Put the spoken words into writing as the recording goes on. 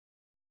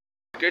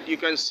market. You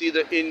can see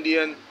the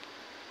Indian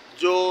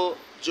Jewelry,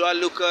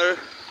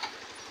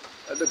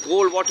 the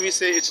gold. What we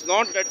say, it's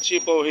not that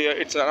cheap over here.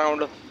 It's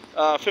around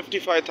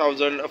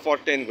 55,000 for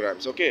 10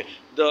 grams. Okay,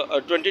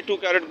 the 22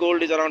 karat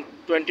gold is around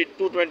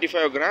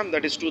 22-25 gram.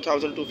 That is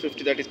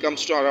 2,250. That it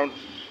comes to around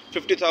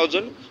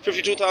 50,000,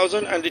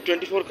 52,000, and the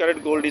 24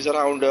 karat gold is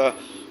around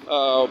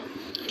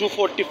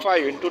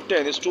 245 into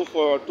 10 is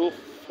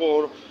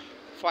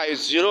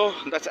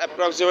 2450. That's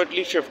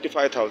approximately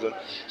 55,000.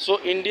 So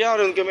India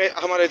और उनके में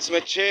हमारे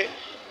इसमें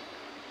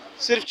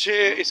सिर्फ 6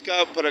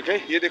 इसका फर्क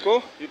है. ये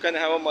देखो, you can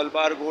have a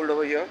Malabar gold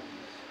over here.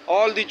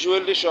 All the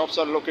jewelry shops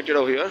are located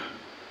over here.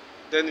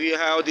 Then we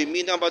have the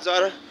Meena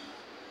Bazaar.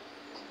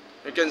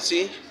 You can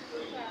see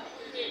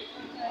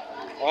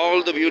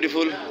all the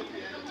beautiful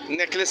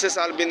necklaces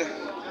are been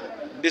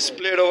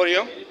displayed over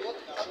here.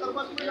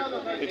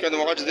 You can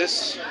watch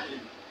this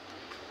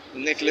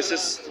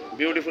necklaces,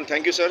 beautiful.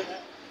 Thank you, sir.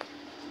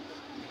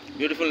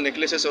 Beautiful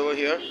necklaces over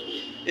here.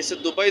 It's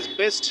Dubai's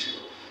best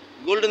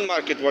golden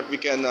market, what we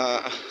can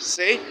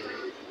say.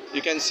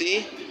 You can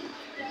see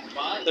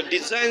the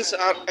designs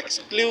are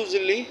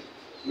exclusively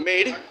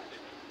made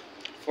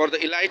for the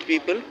elite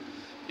people.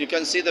 You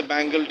can see the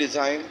bangle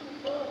design.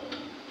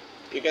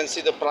 You can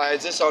see the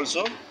prices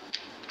also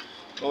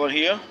over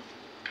here.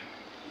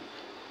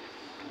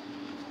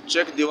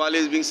 Check, Diwali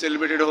is being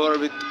celebrated over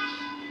with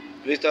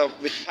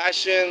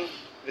passion,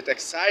 with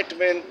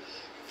excitement,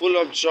 full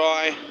of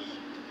joy.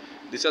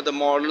 These are the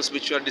models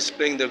which are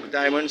displaying the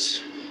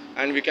diamonds,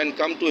 and we can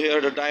come to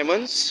here the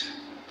diamonds.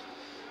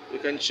 You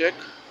can check,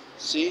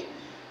 see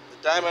the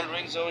diamond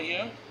rings over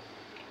here,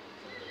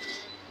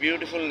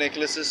 beautiful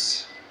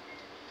necklaces.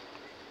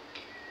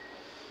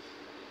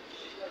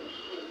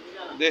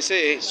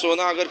 जैसे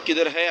सोना अगर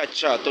किधर है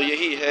अच्छा तो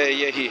यही है,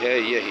 यही है,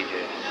 यही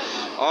है.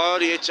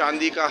 और ये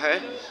चांदी का है.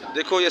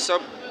 देखो ये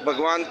सब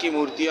भगवान की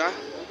मूर्तियाँ.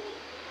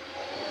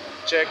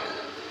 Check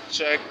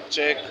check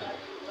check.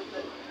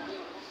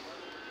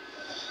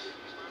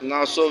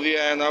 Now so we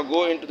are now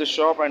go into the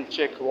shop and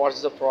check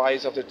what's the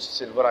price of the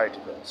silver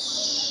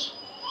items.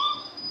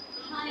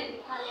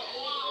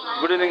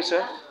 Good evening,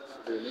 sir.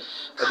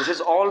 This is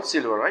all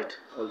silver, right?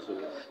 All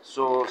silver.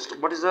 So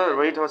what is the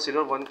rate of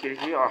silver 1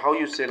 kg, or how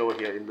you sell over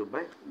here in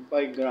Dubai?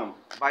 By gram.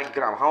 By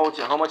gram.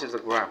 How much is a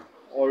gram?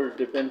 All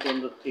depends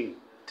on the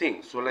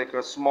thing. So like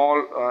a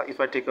small, if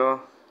I take a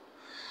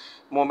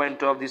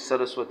moment of this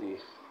Saraswati,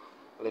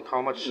 like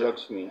how much?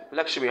 Lakshmi.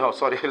 Oh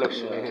sorry,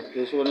 Lakshmi. Yeah,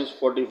 this one is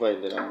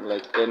 45 dirham,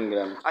 like 10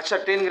 grams. अच्छा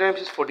 10 grams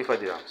is 45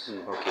 dirhams.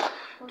 Okay.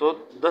 तो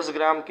 10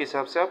 ग्राम के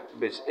हिसाब से आप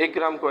बेच, 1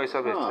 ग्राम को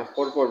ऐसा बेचते हैं.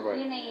 45.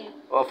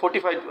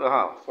 45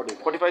 हाँ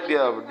 45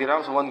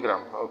 dirhams 1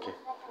 ग्राम. Okay.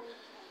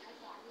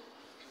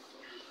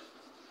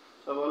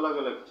 सब अलग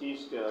अलग चीज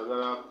के. अगर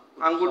आप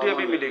अंगूठी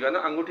भी मिलेगा ना,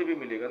 अंगूठी भी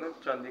मिलेगा ना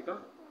चांदी का.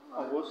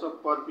 वो सब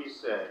पर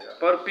पीस से आएगा.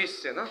 पर पीस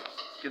से ना.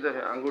 किधर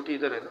है अंगूठी?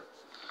 इधर है ना.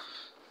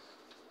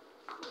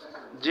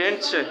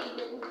 जेंट्स है.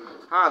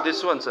 हाँ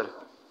दिस वन सर.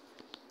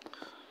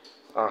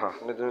 हाँ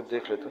मैं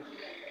देख लेता हूँ.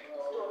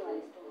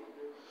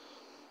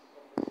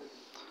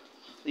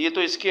 ये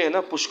तो इसके है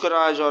ना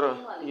पुष्कराज, और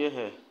ये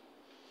है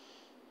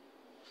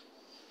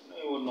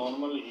नहीं, वो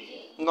नॉर्मल ही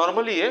है.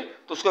 नॉर्मली है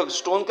तो उसका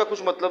स्टोन का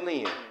कुछ मतलब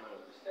नहीं है.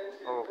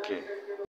 ओके.